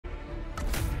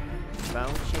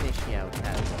Bouncy out.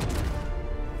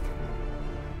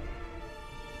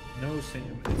 No,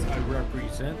 Sam, I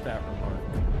represent that remark.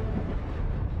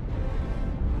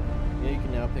 Yeah, you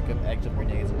can now pick up active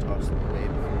grenades and toss them away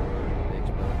before they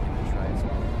explode. You can try as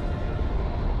well.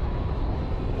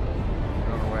 I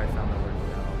don't know where I found the word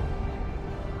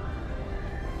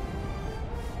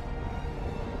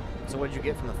no. So what did you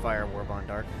get from the fire, Warbond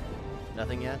Dark?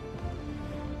 Nothing yet?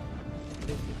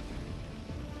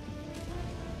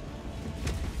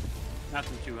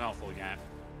 Nothing too helpful yet.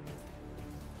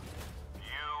 You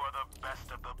are the best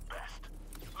of the best.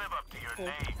 Live up to your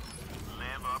name.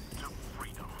 Live up to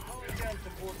freedom.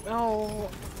 No!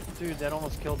 Dude, that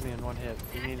almost killed me in one hit.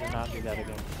 You need to not do that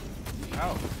again.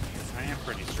 Oh, I am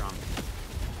pretty strong.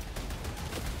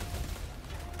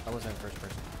 I wasn't in first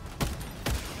person.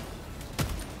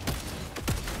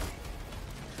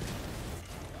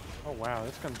 Oh wow,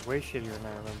 this gun's way shittier than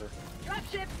I remember.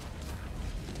 Dropship!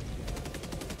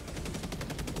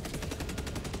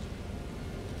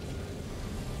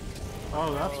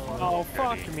 Oh, that's fun. Oh,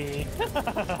 fuck me.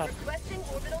 Requesting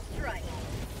orbital strike.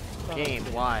 Game,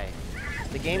 why?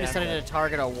 The game decided to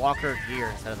target a walker gear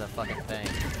instead of the fucking thing.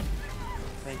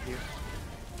 Thank you.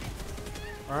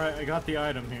 Alright, I got the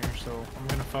item here, so I'm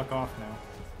gonna fuck off now.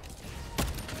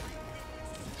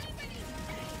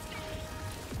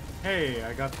 Hey,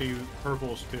 I got the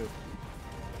purples too.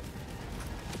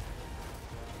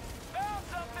 Found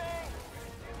something!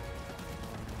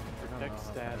 Protect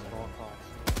stats at all costs.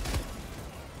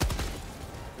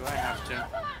 Do I have to?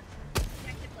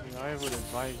 You know, I would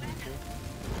advise you to.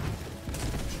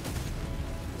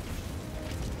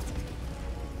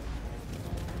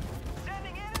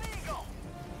 Sending in an eagle!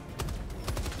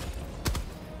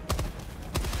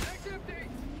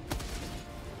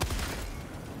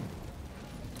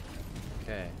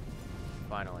 Okay,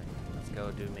 finally. Let's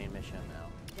go do main mission now.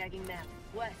 Tagging map.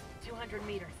 West, 200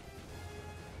 meters.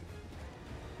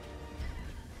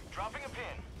 Dropping a pin.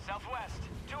 Southwest,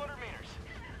 200 meters.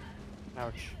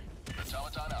 Ouch.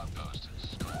 Automaton outpost.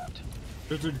 Scrapped.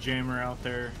 There's a jammer out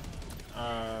there.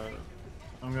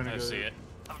 I'm gonna I go. see it.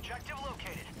 Objective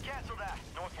located. Cancel that.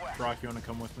 Northwest. Brock, you wanna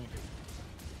come with me?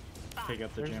 Take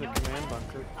out the There's the jammer. command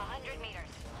bunker. 100 meters.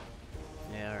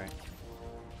 Yeah, alright.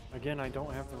 Again, I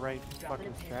don't have the right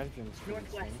fucking stratagems for these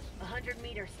Northwest, things. 100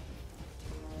 meters.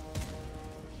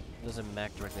 There's a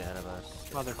mech directly ahead of us. It's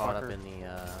caught up Motherfucker. in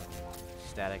the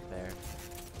static there.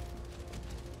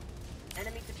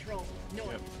 Enemy patrol.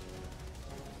 North. Yep.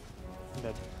 I'm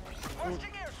dead.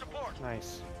 Requesting air support.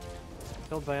 Nice.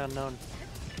 Killed by unknown.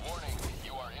 Warning,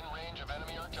 you are in range of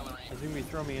enemy artillery. Azumi,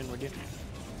 throw me in, would you?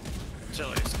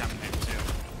 Artillery's coming in too.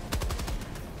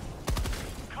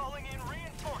 Calling in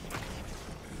reinforcements.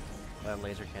 That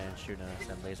laser cannon shooting us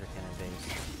at laser cannon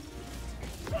base.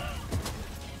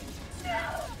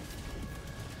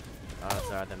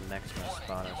 Odds are the mech's gonna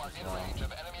spawn us as well. Range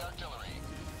of enemy artillery.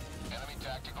 Enemy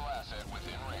tactical asset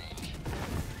within range.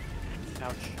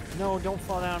 Ouch. No, don't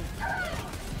fall down.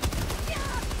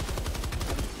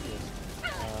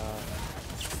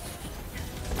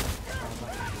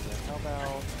 How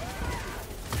about...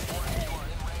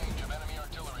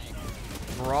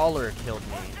 Brawler killed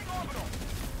me.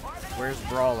 Where's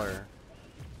Brawler?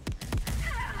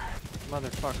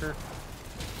 Motherfucker.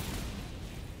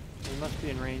 We must be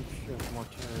in range of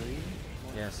mortuary.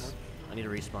 Yes. I need a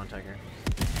respawn, Tiger.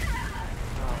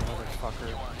 Oh,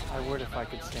 motherfucker. I would if I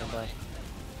could stand up.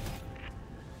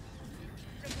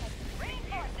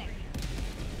 Reinforcing.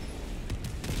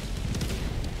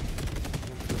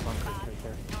 Into the bunker right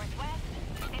there. Northwest,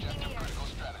 50 Objective meters. critical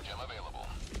stratagem available.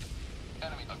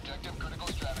 Enemy objective critical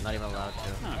stratagem. Not even allowed to.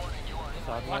 Huh. Warning, you are in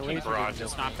Thought my Lucky laser barrage, didn't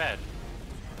it's go not bad.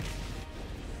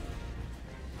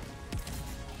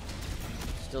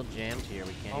 Still jammed here.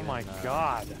 We can't Oh even, my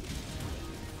god.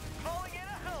 calling in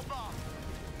a hell bomb.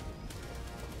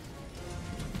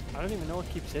 I don't even know what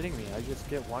keeps hitting me. I just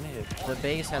get one hit. The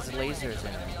base has lasers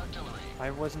in it.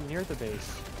 I wasn't near the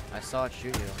base. I saw it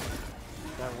shoot you.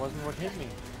 That wasn't what hit me.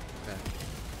 Okay.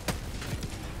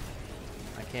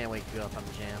 I can't wake you up. I'm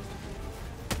jammed.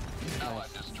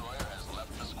 Allied destroyer has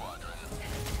left the squadron.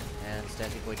 And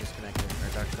Static Boy disconnected. Or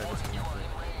Dark Star disconnected.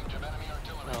 Range of enemy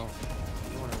artillery. Oh.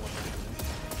 I wonder what happened.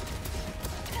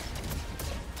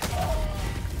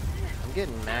 I'm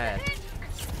getting mad.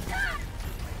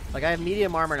 Like, I have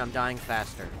medium armor and I'm dying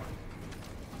faster.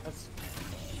 That's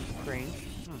strange.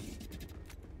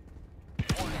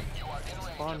 Warning, you are in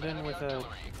range Spawned of in enemy with a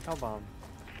artillery. hell bomb.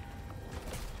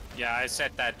 Yeah, I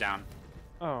set that down.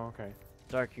 Oh, okay.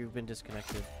 Dark, you've been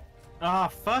disconnected. Ah,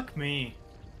 fuck me.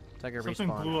 Tiger Something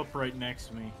respawn. blew up right next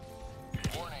to me.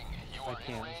 Warning, you I are in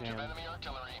can't range jam. of enemy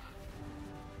artillery.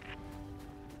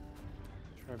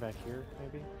 Or back here,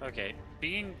 maybe? Okay,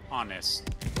 being honest,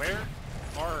 where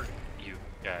are you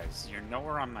guys? You're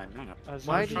nowhere on my map.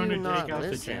 Why I'm do trying you to not take out the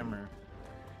listen? jammer.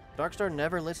 Darkstar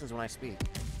never listens when I speak.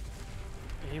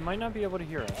 He might not be able to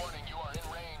hear us. Warning, you are in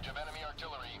range of enemy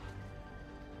artillery.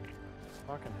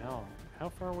 Fucking hell. How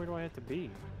far away do I have to be?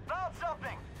 Found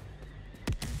something!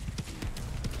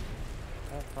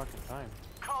 That fucking time.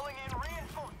 Calling in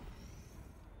reinforcements.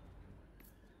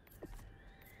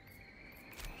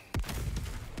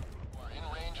 You are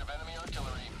in range of enemy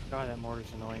artillery. God, that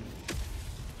mortar's annoying.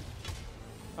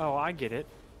 Oh, I get it.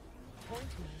 Point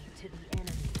me to the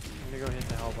enemy. I'm gonna go hit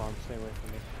the hell bomb. Stay away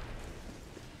from me.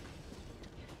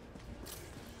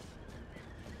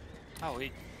 Oh,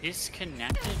 it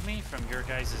disconnected me from your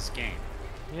guys' game.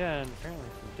 Yeah, and apparently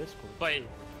from Discord. But too.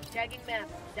 Tagging map,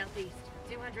 southeast,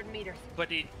 200 meters.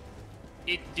 but it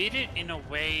did it in a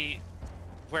way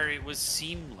where it was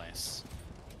seamless.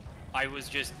 I was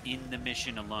just in the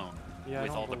mission alone Yeah, I with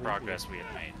don't all the believe progress you. we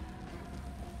had made.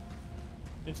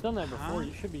 It's done that before. Huh?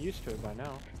 You should be used to it by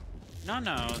now.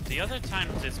 No, the other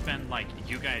times it's been like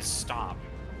you guys stop.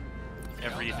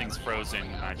 Everything's frozen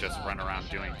and I just run around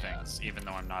doing things, even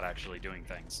though I'm not actually doing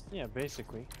things. Yeah,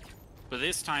 basically. But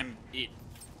this time,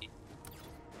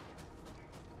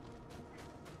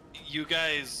 you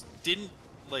guys didn't,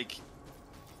 like,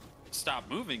 stop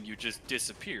moving, you just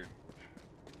disappeared.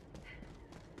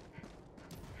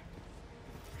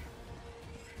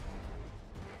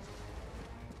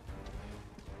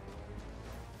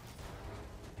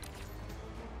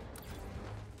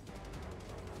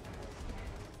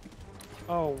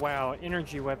 Oh wow,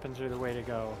 energy weapons are the way to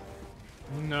go.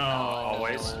 No.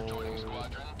 Always. Joining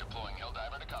squadron, deploying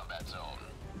Helldiver to combat zone.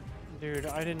 Dude,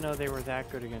 I didn't know they were that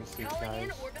good against these Calling guys.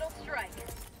 in orbital strike.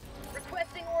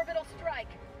 Requesting orbital strike.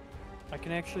 I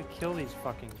can actually kill these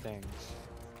fucking things.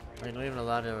 You're not even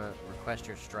allowed to request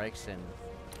your strikes in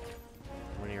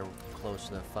when you're close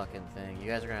to the fucking thing. You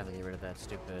guys are gonna have to get rid of that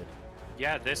stupid.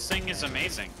 Yeah, this thing is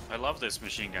amazing. I love this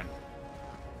machine gun.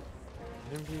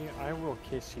 Nimby, I will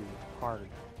kiss you hard.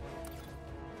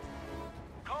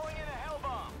 Calling in a hell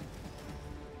bomb.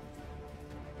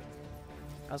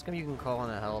 How's come you can call in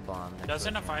a hell bomb?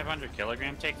 Doesn't a 500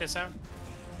 kilogram take this out?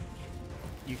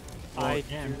 You? I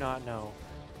yeah. do not know.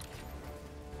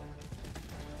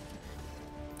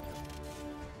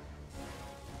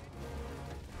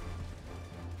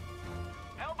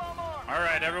 Hell bomb on.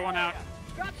 Alright, everyone out.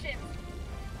 Dropship.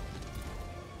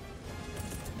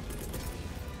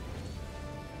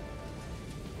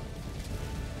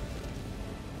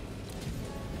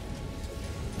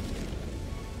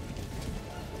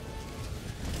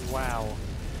 Wow.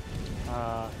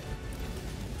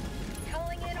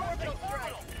 Calling in orbital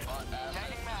strike.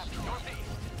 Tagging map, northeast.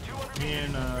 200 Me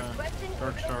and Requesting Darkstar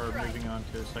orbital are strike. moving on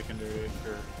to secondary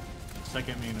or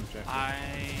second main objective. I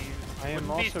am wouldn't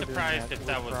be also doing surprised that if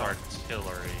that with was Rob.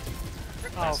 artillery. Oh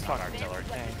That's not fuck. artillery.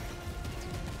 Dang.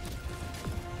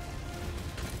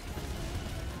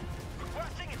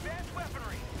 Requesting advanced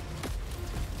weaponry.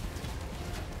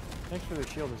 Thanks for the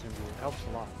shield, Azumbi. It helps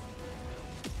a lot.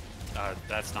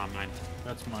 That's not mine.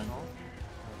 That's mine.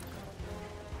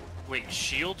 Wait,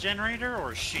 shield generator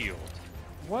or shield?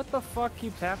 What the fuck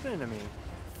keeps happening to me?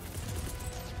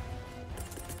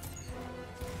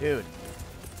 Dude,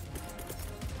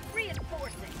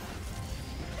 Reinforcing.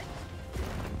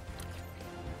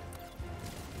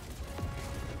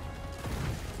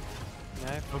 Now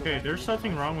I have to go Okay, back there's and-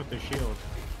 something wrong with the shield.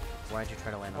 why'd you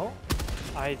try to land Oh, on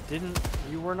I didn't.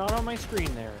 You were not on my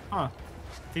screen there. Huh.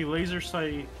 The laser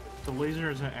sight, the laser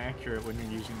isn't accurate when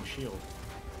you're using the shield.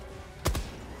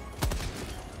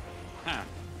 Huh.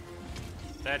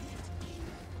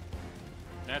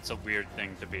 That's a weird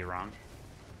thing to be wrong.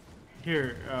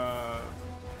 Here,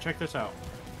 check this out.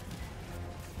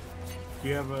 Do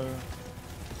you have a...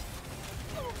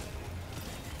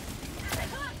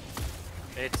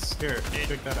 It's Here,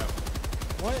 check that out.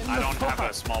 What in I the don't fuck? have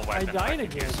a small weapon. I that died can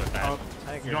again. use with that. Oh,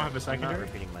 that? you don't have a I'm secondary? not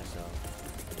repeating myself.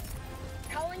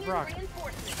 Calling in Brock.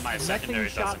 reinforcements. My Nothing secondary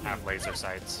shot doesn't me. have laser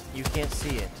sights. You can't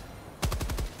see it.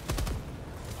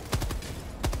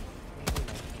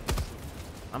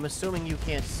 I'm assuming you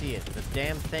can't see it. The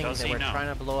damn thing Does that he we're know?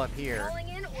 trying to blow up here Calling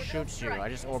in orbital shoots you. strike. I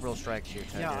just orbital strikes you.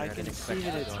 Yeah, I didn't can expect see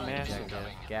you that to it's go on the massive.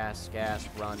 objective. Gas, gas,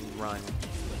 run, run.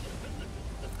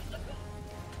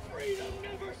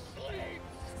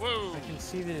 Whoa! I can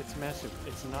see that it's massive.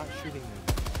 It's not shooting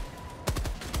me.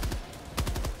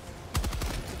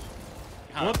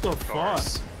 Huh, What the of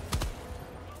course.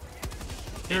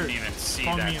 Here, Didn't even see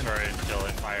spawn that me in. turret until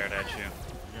it fired at you.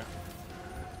 Yeah.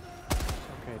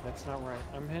 Okay, that's not right.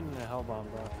 I'm hitting the hell bomb,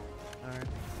 bro. Alright.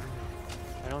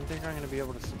 I don't think I'm gonna be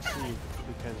able to succeed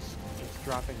because it's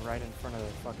dropping right in front of the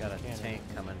fucking Got a cannon. tank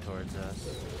coming towards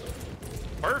us.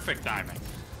 Perfect timing.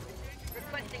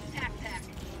 Requesting tac.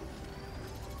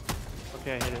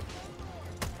 Okay, I hit it.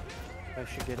 I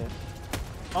should get it.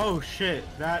 Oh shit,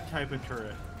 that type of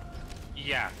turret.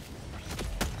 Yeah.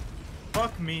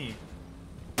 Fuck me.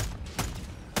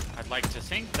 I'd like to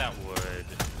think that would...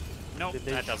 Nope, Did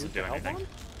they that doesn't shoot do the anything. Hellbomb?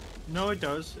 No, it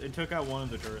does. It took out one of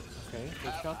the turrets. Okay,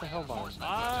 they shot the Hellbomb.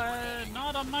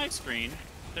 Not on my screen.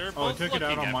 They're Oh, both it took it out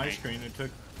looking on at my me. screen. It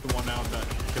took the one out that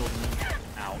killed me.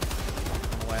 Ow. I don't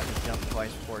know why I have to jump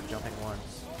twice before jumping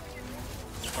once.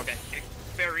 Okay,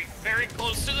 very, very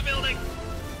close to the building.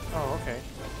 Oh, okay.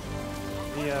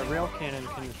 The rail cannon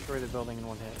can destroy the building in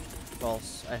one hit.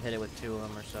 False. I hit it with 2 of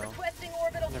them or so. Requesting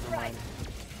orbital Never strike. mind.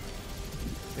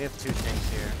 We have 2 tanks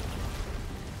here.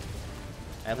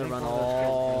 I have to think run one of those guys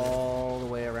all the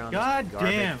way around. God this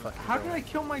garbage damn! fucking How did I building.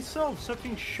 kill myself?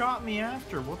 Something shot me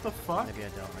after. What the fuck? Maybe I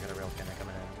don't. I got a rail cannon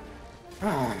coming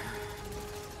in.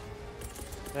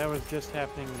 That was just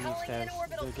happening to me, Calling in Stas.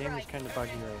 orbital The game is strike. kind of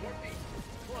buggy right now.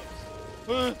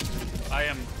 I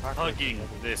am hugging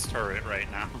this turret right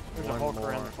now. There's One a Hulk more.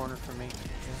 around the corner from me.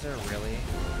 Is there really?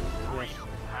 Yes.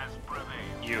 Has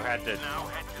prevailed. You had to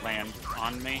land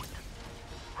on me.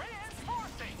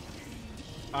 Reinforcing.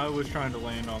 I was trying to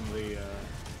land on the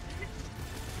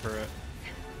turret.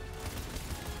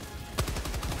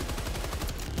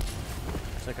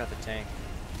 Took out the tank.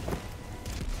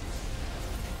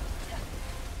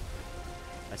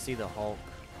 I see the Hulk.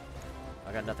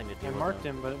 I got nothing to do I with marked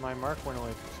him. him, but my mark went away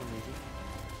for some reason.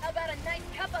 How about a nice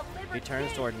cup of liver? If he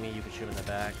turns tea? toward me, you can shoot him in the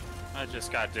back. I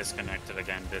just got disconnected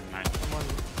again, didn't I? Someone.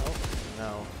 Oh,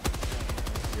 No.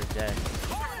 You're dead.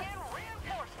 Calling in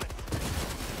reinforcements.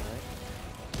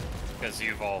 alright. Because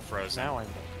you've all frozen. Now I'm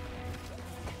dead.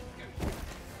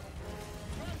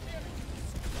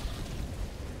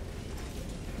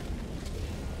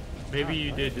 Maybe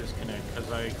you did disconnect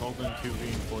because I called in 2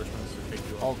 reinforcements to take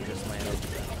you off. Hulk just landed.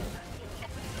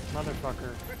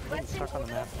 Motherfucker. I'm getting stuck on the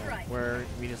map now.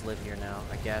 We just live here now.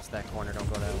 I gassed that corner. Don't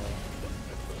go that way.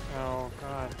 Oh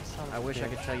god. Son of I a wish I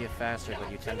could bitch. tell you faster,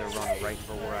 but you tend to run right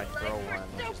for where I'd throw one,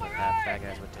 which is the path bad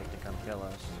guys would take to come kill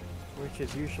us. Which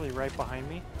is usually right behind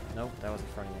me. Nope, that was in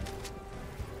front of you.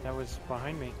 That was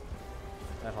behind me.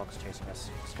 That Hulk's chasing us.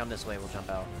 Just come this way, we'll jump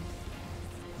out.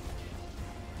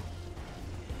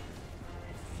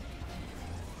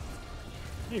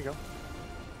 Here you go.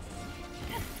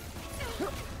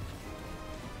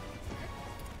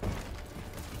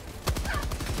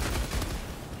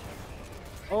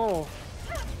 Oh,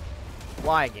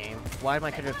 Why, game? Why did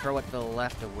my character throw it to the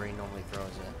left of where he normally throws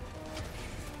it?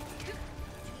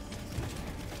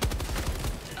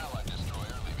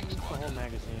 the whole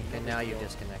magazine. And now you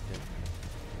disconnected.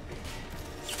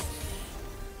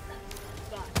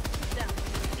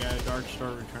 Yeah, Dark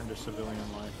Star returned to civilian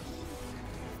life.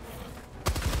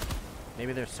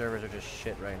 Maybe their servers are just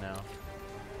shit right now.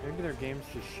 Maybe their game's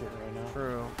just shit right now.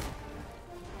 True.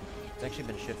 It's actually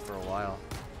been shit for a while.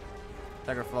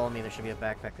 Tiger, follow me. There should be a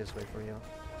backpack this way for you.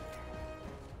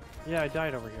 Yeah, I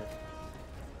died over here.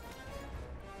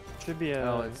 Should be a.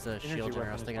 Oh, it's the energy shield generator.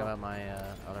 I was weapon as thinking well. about my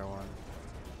other one.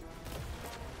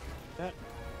 That.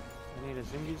 I need a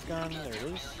Zingi's gun. There it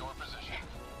is. Your position.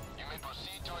 You may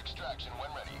proceed to extraction when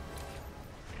ready.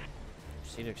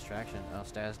 Seed extraction. Oh,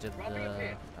 Stas did the.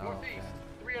 Oh, okay.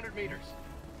 300 meters.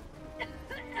 We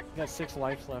got 6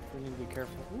 lives left. We need to be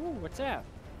careful. Ooh, what's that?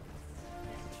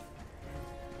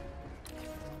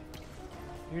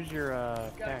 Here's your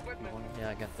pack. If you want Yeah,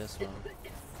 I got this one.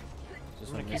 Is this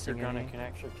to one keep your missing gun. any? It can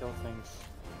actually kill things.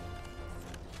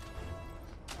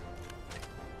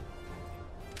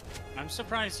 I'm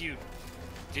surprised you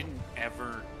didn't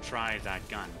ever try that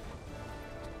gun.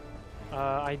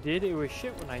 I did. It was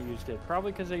shit when I used it.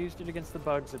 Probably because I used it against the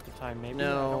bugs at the time. Maybe. I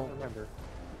No. don't remember.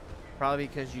 Probably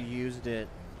because you used it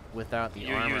without the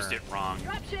You armor. used it wrong.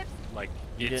 Dropships. Like,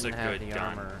 You it's a didn't have good the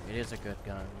gun. armor. It is a good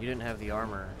gun. You didn't have the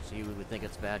armor, so you would think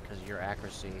it's bad because of your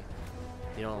accuracy.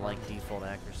 You don't like default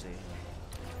accuracy.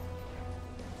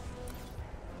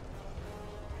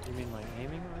 You mean like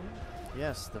aiming right?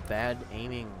 Yes, the bad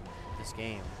aiming this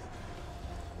game.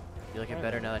 You like it Right.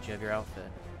 better now that you have your outfit.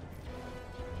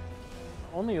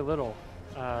 Only a little.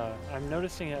 I'm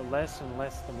noticing it less and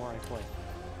less the more I play.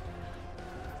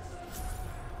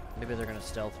 Maybe they're gonna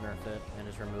stealth nerf it and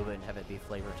just remove it and have it be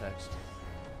flavor text.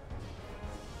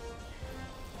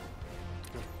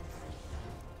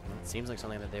 It seems like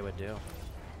something that they would do.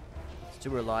 It's too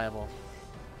reliable.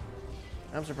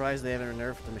 I'm surprised they haven't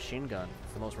nerfed the machine gun.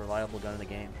 It's the most reliable gun in the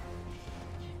game.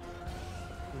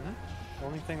 The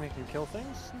only thing that can kill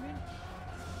things, you mean?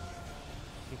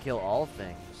 You kill all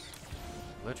things.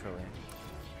 Literally.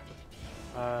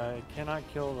 It cannot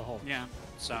kill the whole. Yeah.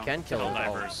 So You can kill the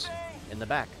Helldivers. in the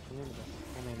back.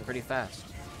 Only in the- Pretty fast.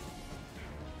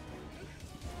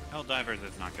 Helldivers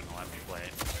is not gonna let me play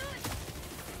it.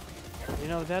 You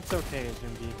know, that's okay,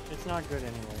 Zumbi. It's not good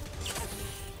anyway.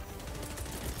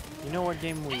 You know what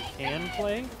game we can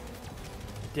play?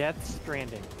 Death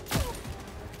Stranding.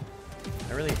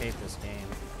 I really hate this game.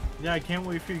 Yeah, I can't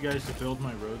wait for you guys to build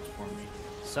my roads for me.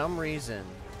 Some reason,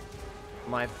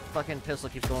 my fucking pistol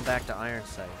keeps going back to iron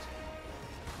sight.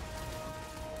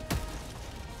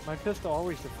 My pistol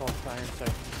always defaults to iron sight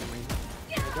for some reason.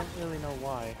 I don't really know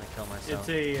why. I kill myself.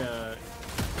 It's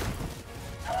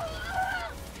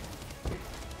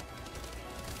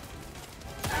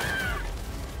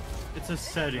it's a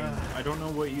setting. I don't know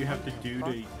what you have to do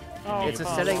to. Oh, It's a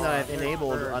come setting that on. I've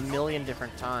enabled Bird. a million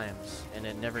different times, and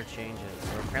it never changes.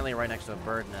 We're apparently right next to a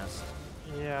bird nest.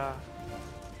 Yeah.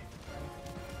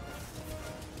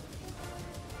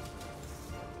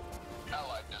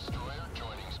 Allied destroyer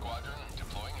joining squadron,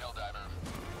 deploying Helldiver.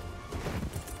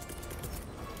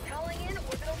 Calling in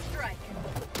orbital strike.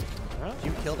 Huh? Did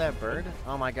you kill that bird?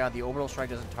 Oh my god, the orbital strike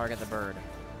doesn't target the bird.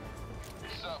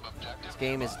 Sub-objective This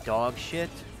game is dog shit.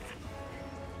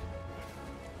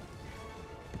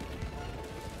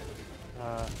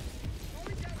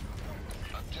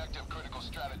 Objective critical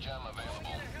stratagem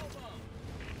available.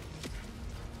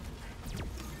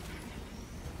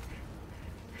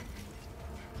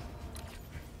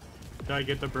 Did I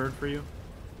get the bird for you?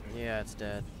 Yeah, it's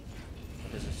dead.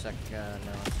 There's a no, it's dead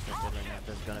right now.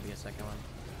 There's gonna be a second one.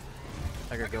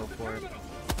 I could go for it.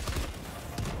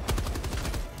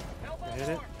 I hit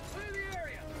it.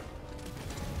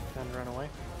 Time to run away.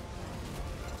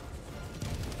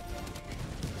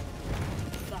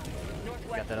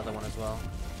 Got that other one as well.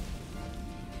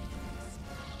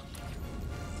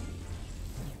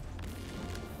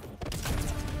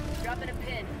 Dropping a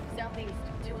pin. Southeast,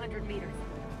 200 meters.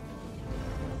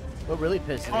 What really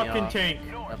pisses me Fucking off tank.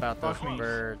 about those Fuck me.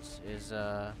 birds is,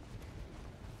 it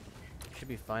should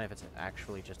be fine if it's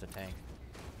actually just a tank.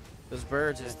 Those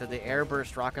birds is that the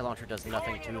airburst rocket launcher does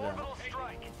nothing to them.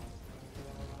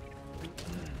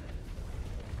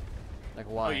 Like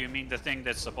why? Oh, you mean the thing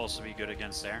that's supposed to be good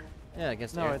against air? Yeah,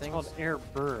 against No, air it's things. called air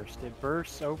burst. It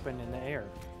bursts open in the air.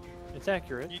 It's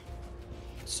accurate.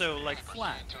 So like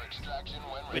flat, Proceed to extraction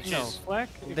when which ready. No, is flak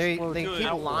They explodes keep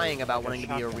outward lying about like wanting to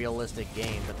be a shotgun. realistic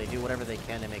game, but they do whatever they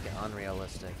can to make it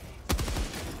unrealistic.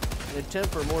 In an attempt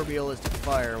for more realistic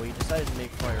fire, we decided to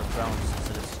make fire bounce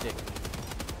instead of stick.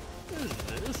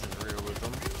 This is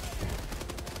realism.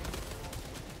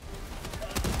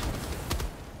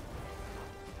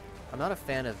 I'm not a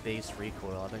fan of base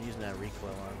recoil. I've been using that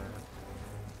recoil armor.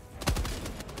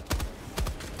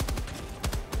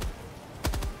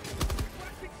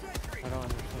 I don't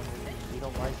understand what you mean. You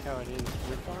don't like how it is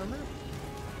with armor?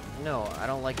 No, I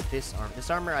don't like this armor. This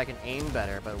armor I can aim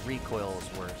better, but recoil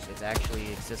is worse. It's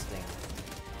actually existing.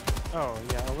 Oh,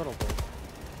 yeah, a little bit.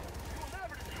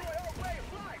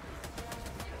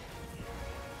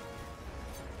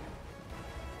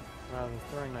 Wow,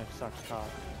 the throwing knife sucks cock.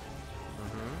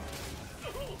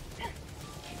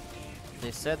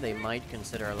 They said they might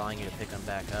consider allowing you to pick them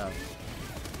back up.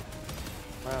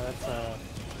 Wow, that's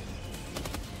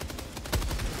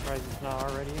surprised it's not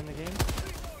already in the game.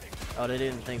 Oh, they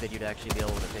didn't think that you'd actually be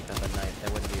able to pick up a knife.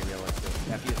 That wouldn't be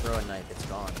realistic. After you throw a knife, it's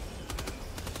gone.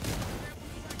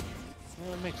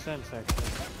 Well, it makes sense actually.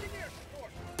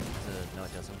 No,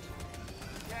 it doesn't.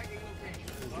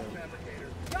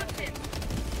 Rocket!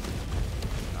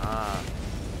 Ah,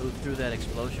 who threw that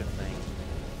explosion thing?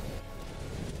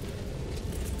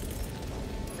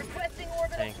 Requesting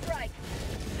orbital Tank. strike.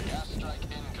 Gas strike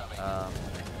incoming.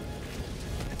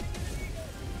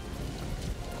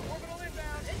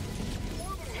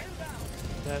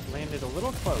 That landed a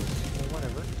little close, but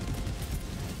whatever.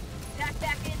 Tack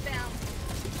back inbound.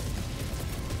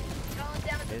 Calling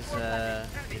down a support weapon.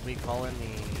 Did we call in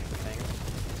the thing?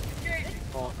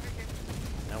 Well,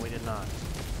 No, we did not.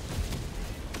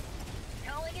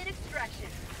 Calling in extraction.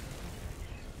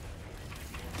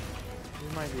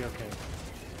 we might be okay.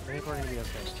 I think we're gonna be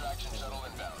okay. Extraction shuttle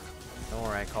inbound. Don't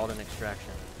worry, I called an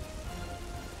extraction.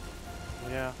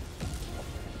 Yeah.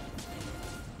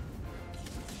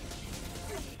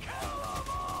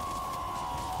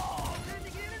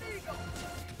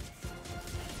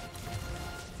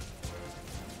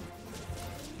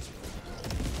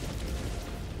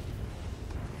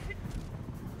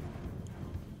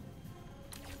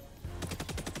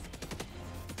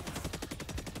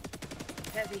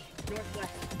 Heavy,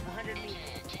 northwest, 100 meters.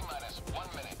 T-minus 1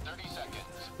 minute, 30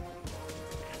 seconds.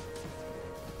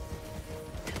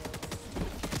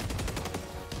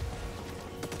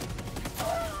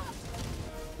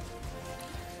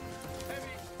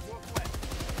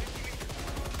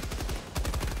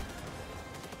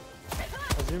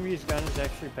 Pudgy's gun is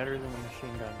actually better than the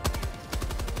machine gun.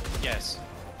 Yes.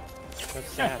 That's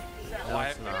sad. No, Why,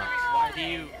 it's not.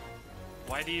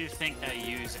 why do you think that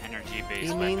you use energy-based He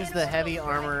weapons? means the heavy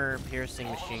armor piercing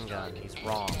machine gun. He's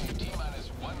wrong. T-minus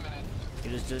 1 minute. He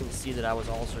just didn't see that I was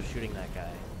also shooting that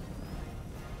guy.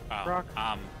 Oh, Brock.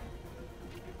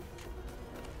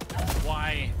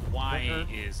 why Uh-huh.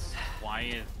 is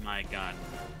my gun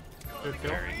a Good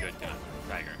kill. very good gun,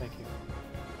 Tiger? Thank you.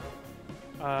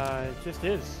 It just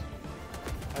is.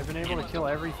 I've been able to kill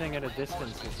everything at a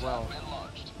distance as well. Been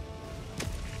launched.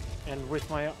 And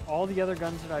with all the other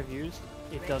guns that I've used,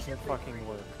 it doesn't fucking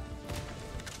work.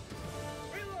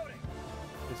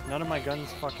 Because none of my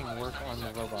guns fucking work on the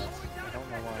robots. I don't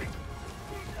know why.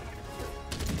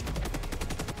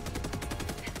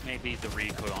 Maybe the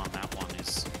recoil on that one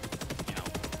is, you know,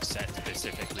 set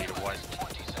specifically to what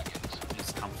 20 seconds.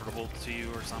 is comfortable to you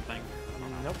or something.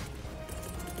 Nope.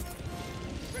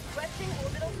 Requesting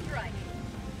orbital strike.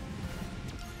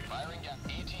 Firing at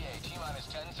ETA. T-minus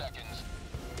 10 seconds.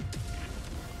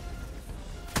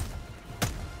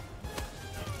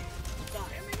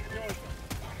 Box north.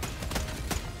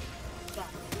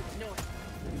 Box north.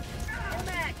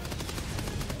 Airmax.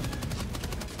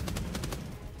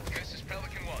 This is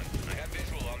Pelican 1. I have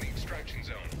visual on the extraction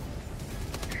zone.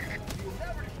 You will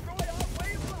never destroy our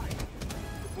way of life.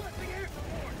 Requesting air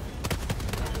support.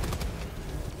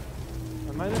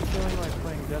 Am I then feeling like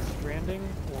playing Death Stranding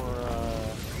or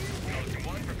Pelican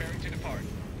 1 preparing to depart.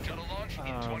 Shuttle launch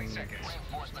in 20 seconds.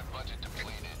 Reinforcement budget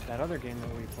depleted. that other game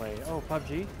that we play? Oh,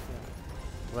 PUBG?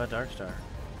 What about Darkstar?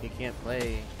 He can't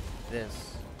play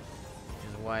this, which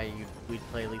is why we'd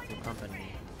play Lethal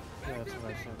Company. Yeah, that's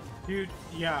what I said. Dude,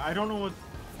 yeah, I don't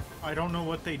know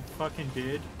what they fucking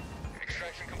did.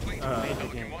 Extraction complete. Made the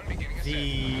Pelican game. 1 beginning ascent.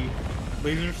 The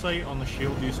laser sight on the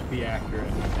shield used to be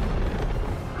accurate.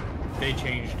 They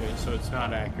changed it, so it's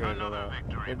not accurate at Another all.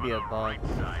 victory It'd for be a the bug. right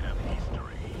side of history.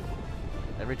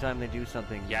 Every time they do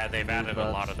something, Yeah, they've new added a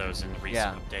bugs. lot of those in the recent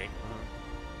Yeah. update,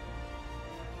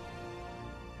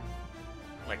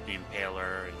 like the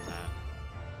Impaler and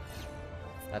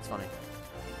That's funny.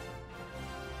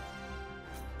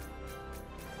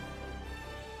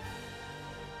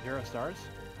 Zero stars?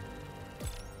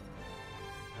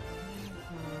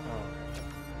 Oh.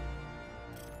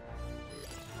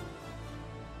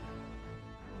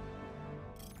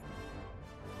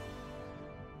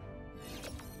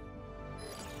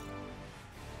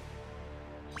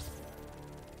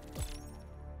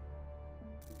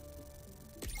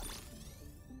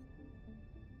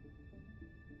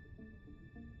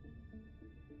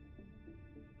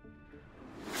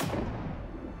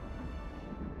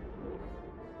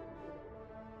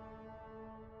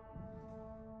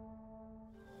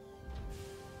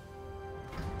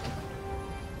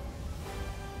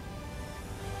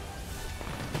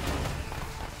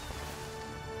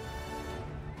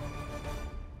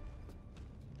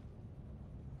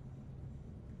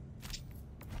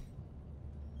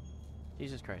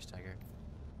 Jesus Christ, Tiger.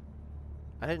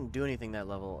 I didn't do anything that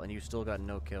level, and you still got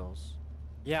no kills.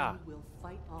 Yeah,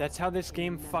 that's how this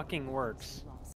game fucking works.